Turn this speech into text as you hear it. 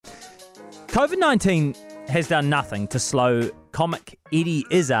COVID-19 has done nothing to slow comic Eddie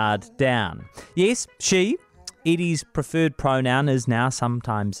Izzard down. Yes, she, Eddie's preferred pronoun is now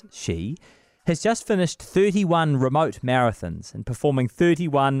sometimes she, has just finished 31 remote marathons and performing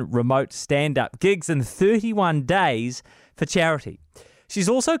 31 remote stand-up gigs in 31 days for charity. She's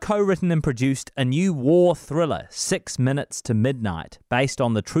also co-written and produced a new war thriller, 6 Minutes to Midnight, based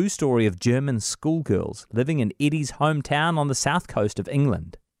on the true story of German schoolgirls living in Eddie's hometown on the south coast of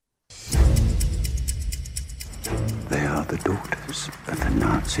England. They are the daughters of the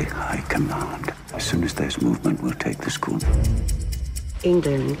Nazi High Command. As soon as there's movement, we'll take the school.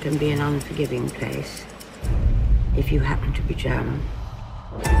 England can be an unforgiving place if you happen to be German.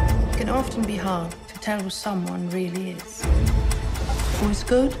 It can often be hard to tell who someone really is. Who is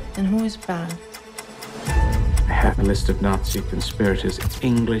good and who is bad. I have a list of Nazi conspirators,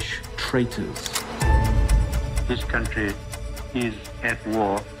 English traitors. This country is at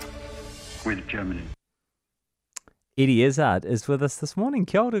war with Germany. Eddie Izzard is with us this morning.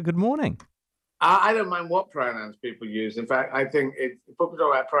 Kia ora, good morning. I don't mind what pronouns people use. In fact, I think if people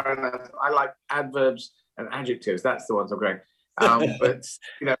talk about pronouns, I like adverbs and adjectives. That's the ones I'm going. But,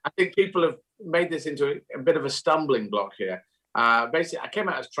 I think people have made this into a bit of a stumbling block here. Basically, I came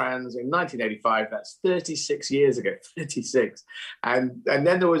out as trans in 1985. That's 36 years ago, 36. And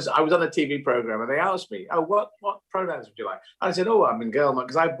then I was on a TV program and they asked me, oh, what pronouns would you like? I said, oh, I'm in girl mode,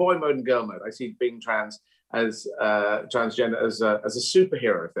 because I have boy mode and girl mode. I see being trans as transgender as a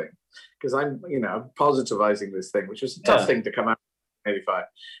superhero thing, because I'm positivizing this thing, which was a tough thing to come out in 85.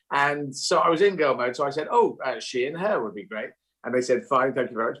 And so I was in girl mode, so I said, she and her would be great. And they said, fine, thank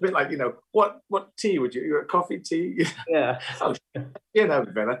you very much. A bit like, what tea would you a coffee, tea? Yeah. That would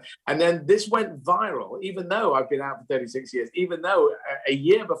be better. And then this went viral, even though I've been out for 36 years, even though a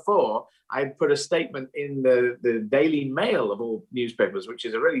year before I had put a statement in the Daily Mail of all newspapers, which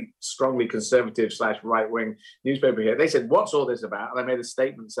is a really strongly conservative / right-wing newspaper here. They said, what's all this about? And I made a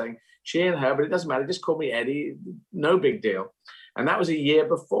statement saying, she and her, but it doesn't matter, just call me Eddie, no big deal. And that was a year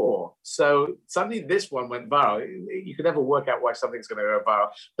before. So suddenly this one went viral. You can never work out why something's going to go viral.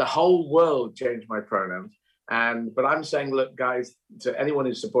 The whole world changed my pronouns. But I'm saying, look, guys, to anyone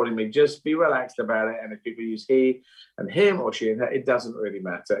who's supporting me, just be relaxed about it. And if people use he and him or she and her, it doesn't really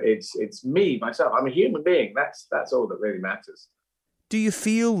matter. It's me, myself. I'm a human being. That's all that really matters. Do you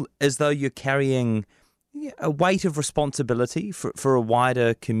feel as though you're carrying a weight of responsibility for a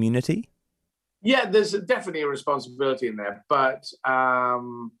wider community? Yeah, there's definitely a responsibility in there, but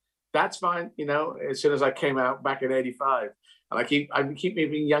that's fine. As soon as I came out back in 85, and I keep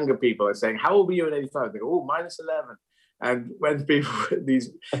meeting younger people and saying, how old were you in 85? They go, oh, minus 11. And when people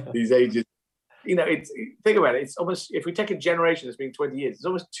these ages, think about it. It's almost, if we take a generation that's been 20 years, it's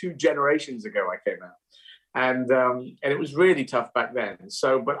almost 2 generations ago I came out. And it was really tough back then.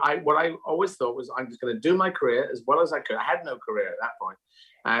 So, but what I always thought was, I'm just going to do my career as well as I could. I had no career at that point.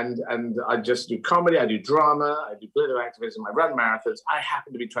 And I just do comedy, I do drama, I do political activism, I run marathons. I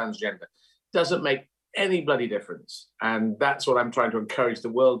happen to be transgender. Doesn't make any bloody difference. And that's what I'm trying to encourage the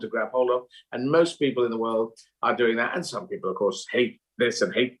world to grab hold of. And most people in the world are doing that. And some people, of course, hate this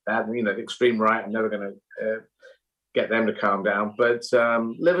and hate that. And, the extreme right, I'm never going to get them to calm down. But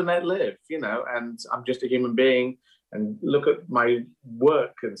live and let live, and I'm just a human being. And look at my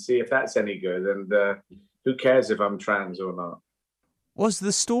work and see if that's any good. And who cares if I'm trans or not? Was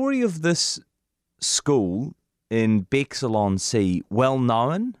the story of this school in Bexhill-on-Sea well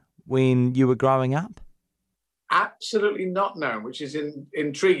known when you were growing up? Absolutely not known, which is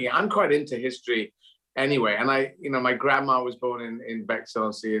intriguing. I'm quite into history anyway. And my grandma was born in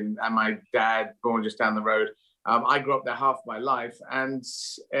Bexhill-on-Sea and my dad born just down the road. I grew up there half my life, and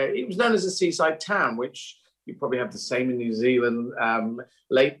it was known as a seaside town, which you probably have the same in New Zealand.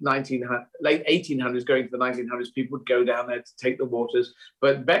 Late 1800s, going to the 1900s, people would go down there to take the waters.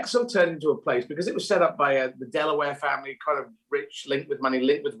 But Bexhill turned into a place, because it was set up by the Delaware family, kind of rich, linked with money,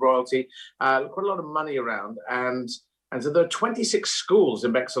 linked with royalty, quite a lot of money around. And so there are 26 schools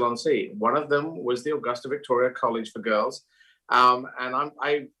in Bexhill-on-Sea. One of them was the Augusta Victoria College for Girls.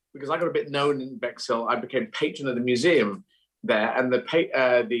 Because I got a bit known in Bexhill, I became patron of the museum there. And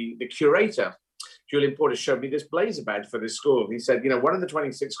the curator, Julian Porter, showed me this blazer badge for this school. He said, one of the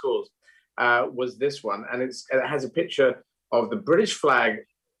 26 schools was this one. And it has a picture of the British flag.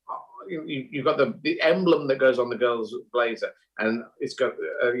 You've got the emblem that goes on the girl's blazer. And it's got,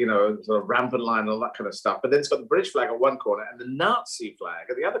 sort of rampant line and all that kind of stuff. But then it's got the British flag at one corner and the Nazi flag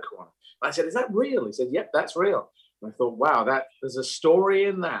at the other corner. And I said, is that real? He said, yep, that's real. And I thought, wow, there's a story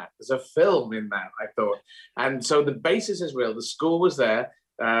in that. There's a film in that, I thought. And so the basis is real. The school was there.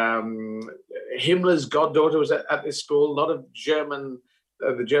 Himmler's goddaughter was at this school. A lot of German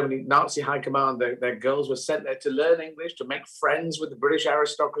the Germany Nazi high command, their girls were sent there to learn English, to make friends with the British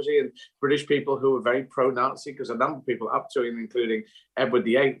aristocracy and British people who were very pro-Nazi, because a number of people up to and including Edward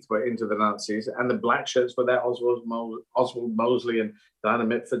VIII were into the Nazis, and the black shirts were there, Oswald Mosley and Diana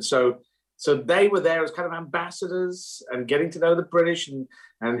Mitford. So they were there as kind of ambassadors and getting to know the British,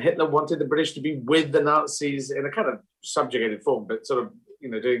 and Hitler wanted the British to be with the Nazis in a kind of subjugated form, but sort of,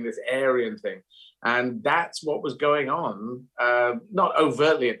 doing this Aryan thing. And that's what was going on, not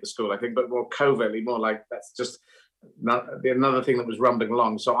overtly at the school, I think, but more covertly, more like that's just another thing that was rumbling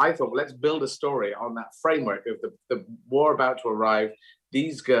along. So I thought, well, let's build a story on that framework of the war about to arrive,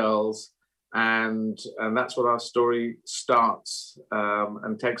 these girls, and that's what our story starts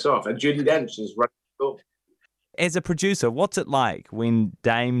and takes off. And Judi Dench is running the book. As a producer, what's it like when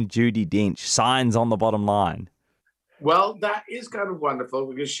Dame Judi Dench signs on the bottom line? Well, that is kind of wonderful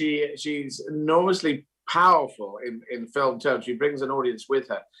because she's enormously powerful in film terms. She brings an audience with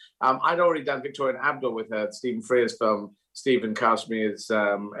her. I'd already done Victoria and Abdul with her, Stephen Frears' film. Stephen cast me as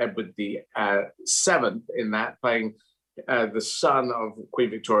Edward the Seventh in that, playing the son of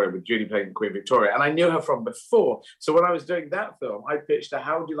Queen Victoria, with Judy playing Queen Victoria. And I knew her from before. So when I was doing that film, I pitched her,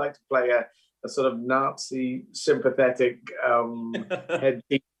 how would you like to play a sort of Nazi sympathetic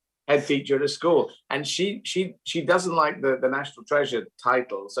head teacher at a school? And she doesn't like the National Treasure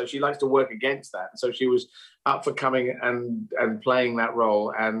title, so she likes to work against that. So she was up for coming and playing that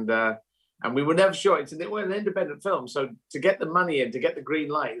role, and we were never sure. It's an independent film, so to get the money in, to get the green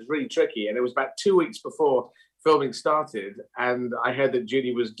light is really tricky. And it was about 2 weeks before filming started, and I heard that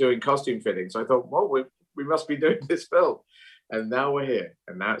Judy was doing costume fitting, so I thought, well, we must be doing this film. And now we're here,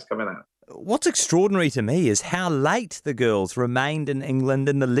 and now it's coming out. What's extraordinary to me is how late the girls remained in England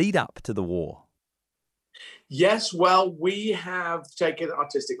in the lead up to the war. Yes, well, we have taken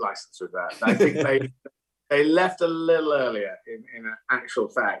artistic license with that. I think they left a little earlier in actual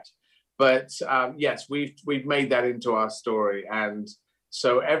fact. But yes, we've made that into our story. And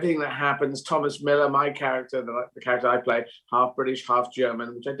so everything that happens, Thomas Miller, my character, the character I play, half British, half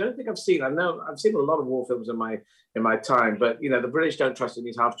German, which I don't think I've seen. I know I've seen a lot of war films in my time, but the British don't trust him,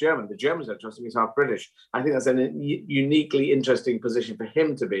 he's half German. The Germans don't trust him, he's half British. I think that's a uniquely interesting position for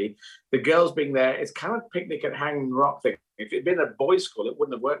him to be. The girls being there, it's kind of picnic at Hanging Rock thing. If it'd been a boys' school, it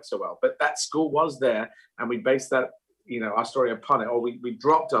wouldn't have worked so well. But that school was there, and we based that, our story upon it, or we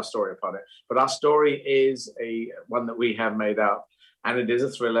dropped our story upon it. But our story is one that we have made up. And it is a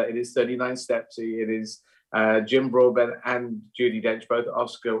thriller. It is 39 Stepsy. It is Jim Broadbent and Judi Dench, both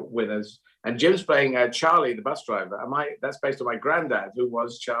Oscar winners. And Jim's playing Charlie, the bus driver. That's based on my granddad, who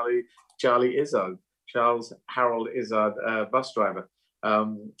was Charlie Izzard, Charles Harold Izzard, bus driver.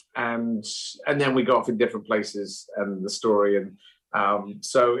 And then we go off in different places and the story. And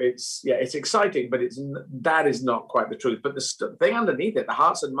so it's exciting, but that is not quite the truth. But the thing underneath it, the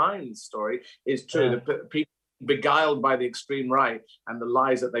hearts and minds story, is true. Yeah. The people beguiled by the extreme right and the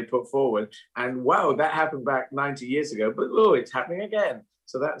lies that they put forward. And wow, that happened back 90 years ago, but it's happening again.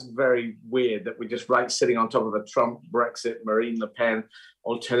 So that's very weird that we're just sitting on top of a Trump, Brexit, Marine Le Pen,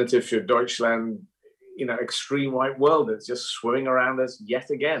 Alternative für Deutschland, extreme white world that's just swimming around us yet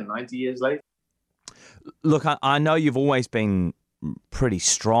again, 90 years later. Look, I know you've always been pretty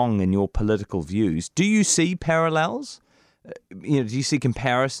strong in your political views. Do you see parallels? Do you see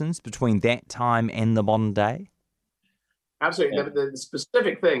comparisons between that time and the modern day? Absolutely. Yeah. The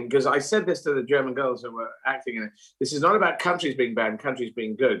specific thing, because I said this to the German girls who were acting in it, this is not about countries being bad and countries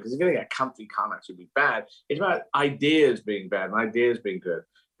being good, because if you think a country can't actually be bad, it's about ideas being bad and ideas being good.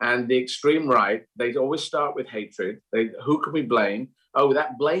 And the extreme right, they always start with hatred. Who can we blame? Oh,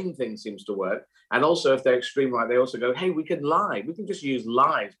 that blame thing seems to work. And also, if they're extreme right, they also go, hey, we can lie. We can just use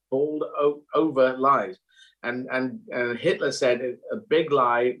lies, bold, overt lies. And Hitler said a big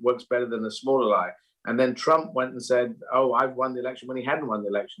lie works better than a smaller lie. And then Trump went and said, oh, I've won the election, when he hadn't won the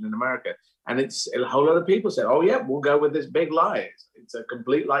election in America. And it's a whole lot of people said, oh, yeah, we'll go with this big lie. It's a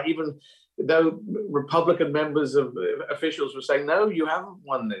complete lie. Even though Republican members of officials were saying, no, you haven't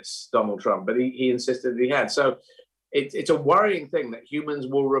won this, Donald Trump. But he insisted that he had. So it's a worrying thing that humans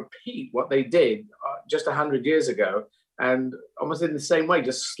will repeat what they did just 100 years ago. And almost in the same way,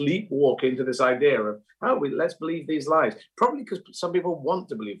 just sleepwalk into this idea of, let's believe these lies. Probably because some people want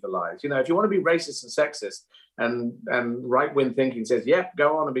to believe the lies. If you want to be racist and sexist, and right-wing thinking says,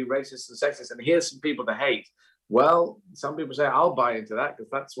 go on and be racist and sexist, and here's some people to hate. Well, some people say, I'll buy into that because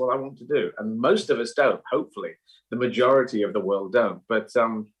that's what I want to do. And most of us don't, hopefully. The majority of the world don't. But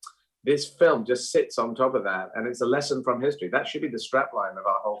this film just sits on top of that, and it's a lesson from history. That should be the strapline of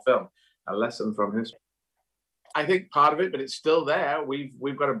our whole film, a lesson from history. I think part of it, but it's still there.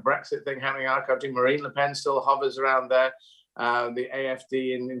 We've got a Brexit thing happening in our country. Marine Le Pen still hovers around there. the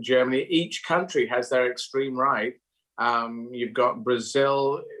AfD in Germany. Each country has their extreme right. You've got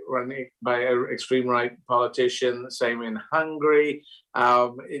Brazil running by an extreme right politician, same in Hungary.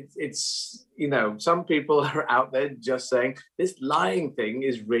 It's, some people are out there just saying this lying thing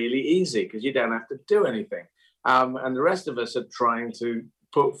is really easy because you don't have to do anything. And the rest of us are trying to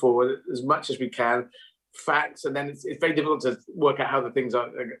put forward as much as we can facts, and then it's very difficult to work out how the things are,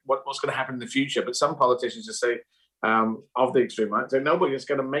 what's going to happen in the future. But some politicians just say, of the extreme right, say, no, we're just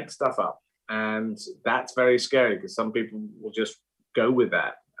going to make stuff up. And that's very scary because some people will just go with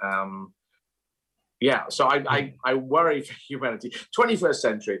that. So I worry for humanity. 21st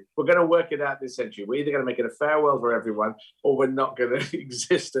century, we're going to work it out this century. We're either going to make it a fair world for everyone, or we're not going to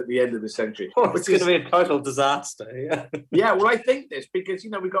exist at the end of the century. Well, it's going to be a total disaster. Yeah, well, I think this because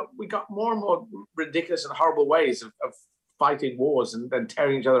we got more and more ridiculous and horrible ways of fighting wars and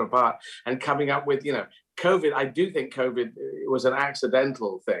tearing each other apart and coming up with COVID. I do think COVID was an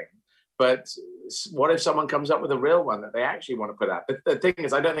accidental thing. But what if someone comes up with a real one that they actually want to put out? The thing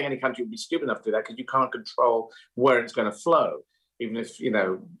is, I don't think any country would be stupid enough to do that because you can't control where it's going to flow. Even if,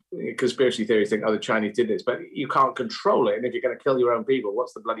 conspiracy theories think, the Chinese did this, but you can't control it. And if you're going to kill your own people,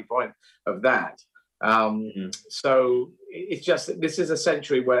 what's the bloody point of that? So it's just, this is a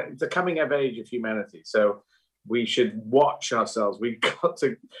century where it's the coming of age of humanity. So we should watch ourselves. We've got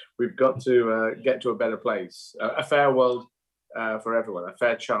to get to a better place, a fair world. For everyone, a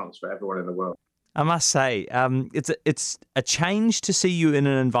fair chance for everyone in the world. I must say, it's a change to see you in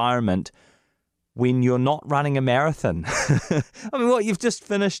an environment when you're not running a marathon. I mean, you've just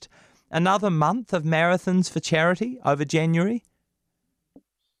finished another month of marathons for charity over January?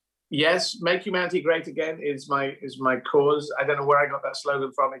 Yes, Make Humanity Great Again is my cause. I don't know where I got that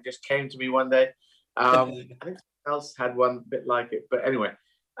slogan from. It just came to me one day. I think someone else had one a bit like it. But anyway,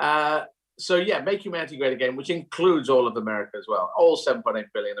 so yeah, Make Humanity Great Again, which includes all of America as well, all 7.8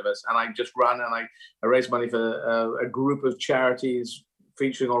 billion of us. And I just run and I raise money for a group of charities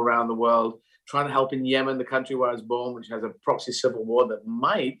featuring all around the world, trying to help in Yemen, the country where I was born, which has a proxy civil war that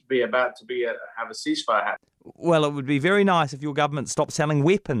might be about to have a ceasefire happen. Well, it would be very nice if your government stopped selling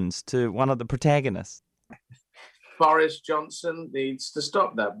weapons to one of the protagonists. Boris Johnson needs to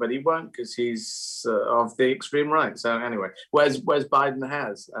stop that, but he won't because he's of the extreme right. So anyway, whereas Biden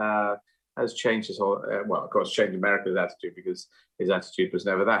has changed his whole, of course, changed America's attitude because his attitude was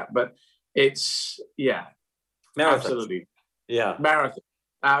never that. But it's, Marathons. Absolutely. Yeah. Marathon.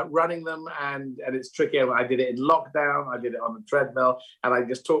 Running them, and it's tricky. I did it in lockdown. I did it on the treadmill, and I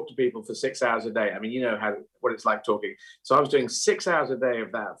just talked to people for 6 hours a day. I mean, you know what it's like talking. So I was doing 6 hours a day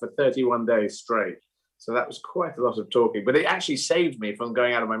of that for 31 days straight. So that was quite a lot of talking, but it actually saved me from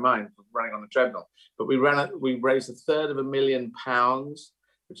going out of my mind from running on the treadmill. But we raised £1,300,000,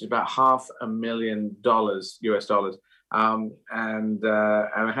 which is about $500,000 US dollars. And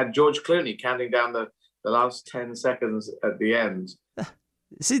I had George Clooney counting down the last 10 seconds at the end.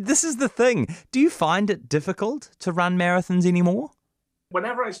 See, this is the thing. Do you find it difficult to run marathons anymore?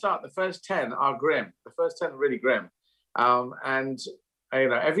 Whenever I start, the first 10 are grim. The first 10 are really grim. And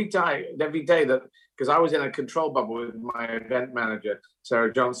every day that, because I was in a control bubble with my event manager,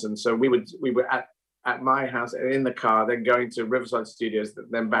 Sarah Johnson. So we were at my house in the car, then going to Riverside Studios,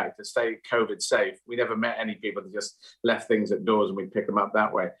 then back to stay COVID safe. We never met any people that just left things at doors and we'd pick them up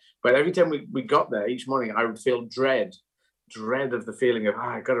that way. But every time we got there each morning, I would feel dread of the feeling of,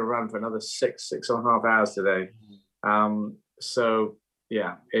 I got to run for another 6.5 hours today. So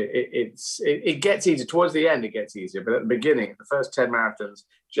yeah, it gets easier. Towards the end, it gets easier. But at the beginning, the first 10 marathons,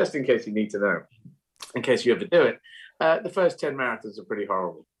 just in case you need to know, in case you ever do it, the first 10 marathons are pretty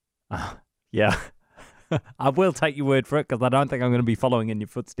horrible. Yeah. I will take your word for it because I don't think I'm going to be following in your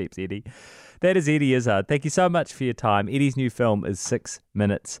footsteps, Eddie. That is Eddie Izzard. Thank you so much for your time. Eddie's new film is 6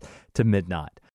 Minutes to Midnight.